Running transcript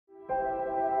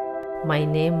My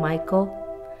name, Maiko,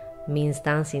 means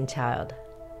dancing child.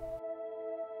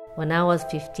 When I was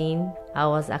 15, I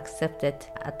was accepted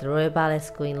at the Royal Ballet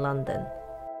School in London.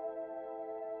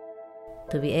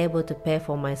 To be able to pay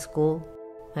for my school,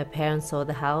 my parents sold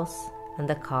the house and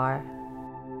the car,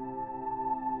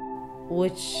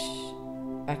 which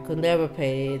I could never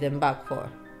pay them back for.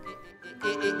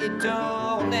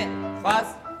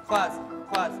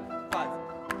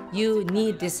 You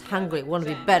need this hungry, want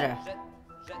to be better.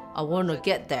 I want to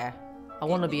get there. I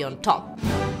want to be on top.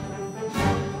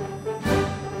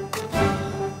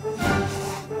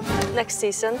 Next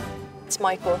season, it's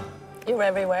Maiko. You're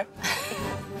everywhere.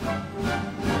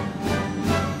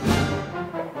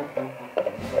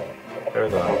 Very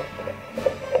well.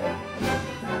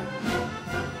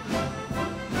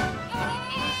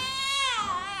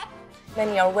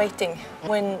 Many are waiting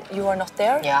when you are not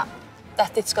there. Yeah.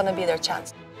 That it's gonna be their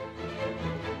chance.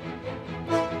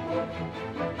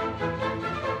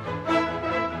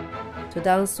 To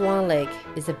dance Swan Lake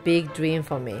is a big dream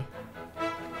for me.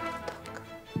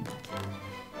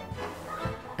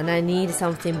 And I need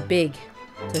something big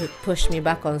to push me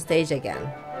back on stage again.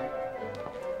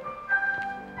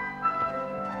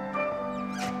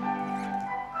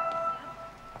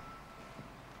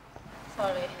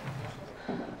 Sorry.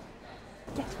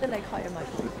 Get the leg higher,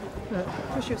 Michael.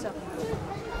 Push yourself.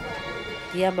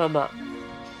 Dear Mama,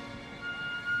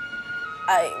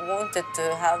 I wanted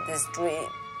to have this dream.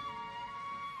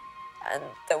 And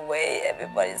the way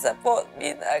everybody supports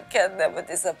me, I can never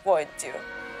disappoint you.